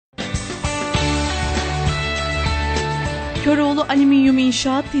Köroğlu Alüminyum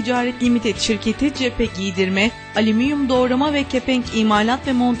İnşaat Ticaret Limited şirketi cephe giydirme, alüminyum doğrama ve kepenk imalat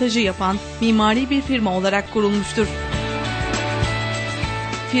ve montajı yapan mimari bir firma olarak kurulmuştur.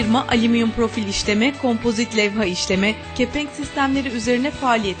 Firma alüminyum profil işleme, kompozit levha işleme, kepenk sistemleri üzerine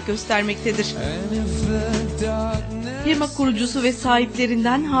faaliyet göstermektedir. Firma kurucusu ve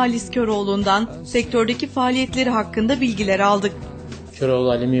sahiplerinden Halis Köroğlu'ndan sektördeki faaliyetleri hakkında bilgiler aldık.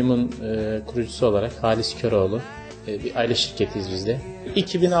 Köroğlu Alüminyum'un kurucusu olarak Halis Köroğlu. Bir aile şirketiyiz biz de.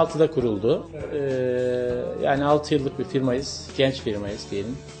 2006'da kuruldu. Yani 6 yıllık bir firmayız. Genç firmayız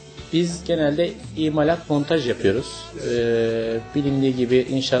diyelim. Biz genelde imalat montaj yapıyoruz. Bilindiği gibi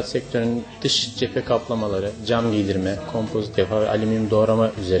inşaat sektörünün dış cephe kaplamaları, cam giydirme, kompozit levha ve alüminyum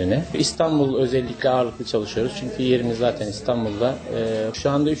doğrama üzerine. İstanbul özellikle ağırlıklı çalışıyoruz. Çünkü yerimiz zaten İstanbul'da. Şu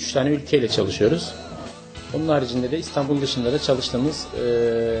anda 3 tane ülkeyle çalışıyoruz. Onun haricinde de İstanbul dışında da çalıştığımız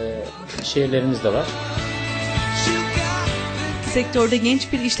şehirlerimiz de var. Sektörde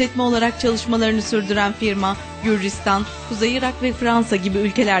genç bir işletme olarak çalışmalarını sürdüren firma, Gürcistan, Kuzey Irak ve Fransa gibi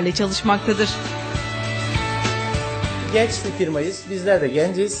ülkelerle çalışmaktadır. Genç bir firmayız. Bizler de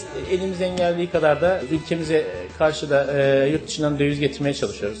genciz. Elimizden geldiği kadar da ülkemize karşı da yurt dışından döviz getirmeye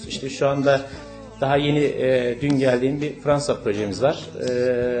çalışıyoruz. İşte şu anda daha yeni dün geldiğim bir Fransa projemiz var.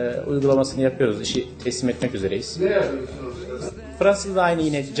 Uygulamasını yapıyoruz. İşi teslim etmek üzereyiz. Fransa'da da aynı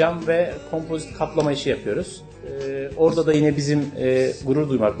yine cam ve kompozit kaplama işi yapıyoruz. Orada da yine bizim gurur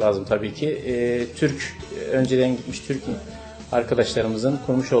duymak lazım tabii ki. Önceden gitmiş Türk arkadaşlarımızın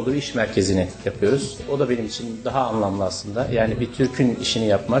kurmuş olduğu iş merkezini yapıyoruz. O da benim için daha anlamlı aslında. Yani bir Türk'ün işini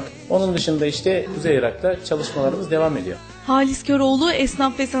yapmak. Onun dışında işte Kuzey Irak'ta çalışmalarımız devam ediyor. Halis Köroğlu,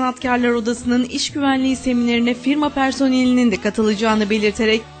 Esnaf ve Sanatkarlar Odası'nın iş güvenliği seminerine firma personelinin de katılacağını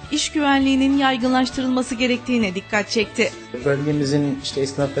belirterek iş güvenliğinin yaygınlaştırılması gerektiğine dikkat çekti. Bölgemizin işte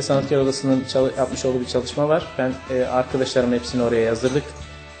Esnaf ve Sanatkarlar Odası'nın yapmış olduğu bir çalışma var. Ben arkadaşlarım hepsini oraya yazdırdık.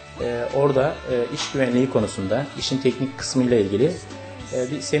 Orada iş güvenliği konusunda, işin teknik kısmıyla ilgili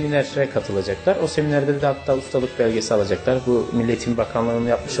bir seminere katılacaklar. O seminerde de hatta ustalık belgesi alacaklar. Bu Milli Eğitim Bakanlığı'nın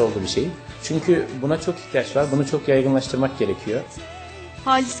yapmış olduğu bir şey. Çünkü buna çok ihtiyaç var. Bunu çok yaygınlaştırmak gerekiyor.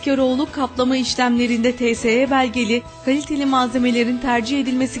 Halis Köroğlu, kaplama işlemlerinde TSE belgeli, kaliteli malzemelerin tercih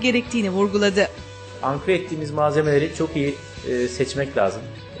edilmesi gerektiğini vurguladı. Ankre ettiğimiz malzemeleri çok iyi seçmek lazım.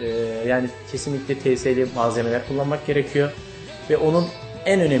 Yani kesinlikle TSE'li malzemeler kullanmak gerekiyor. Ve onun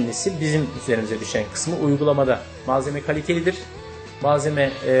en önemlisi bizim üzerimize düşen kısmı uygulamada. Malzeme kalitelidir.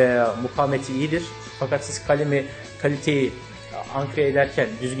 Malzeme mukavemeti iyidir. Fakat siz kaliteyi ankre ederken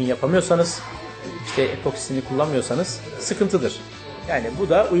düzgün yapamıyorsanız, işte epoksisini kullanmıyorsanız sıkıntıdır. Yani bu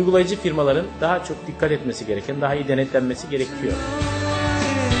da uygulayıcı firmaların daha çok dikkat etmesi gereken, daha iyi denetlenmesi gerekiyor.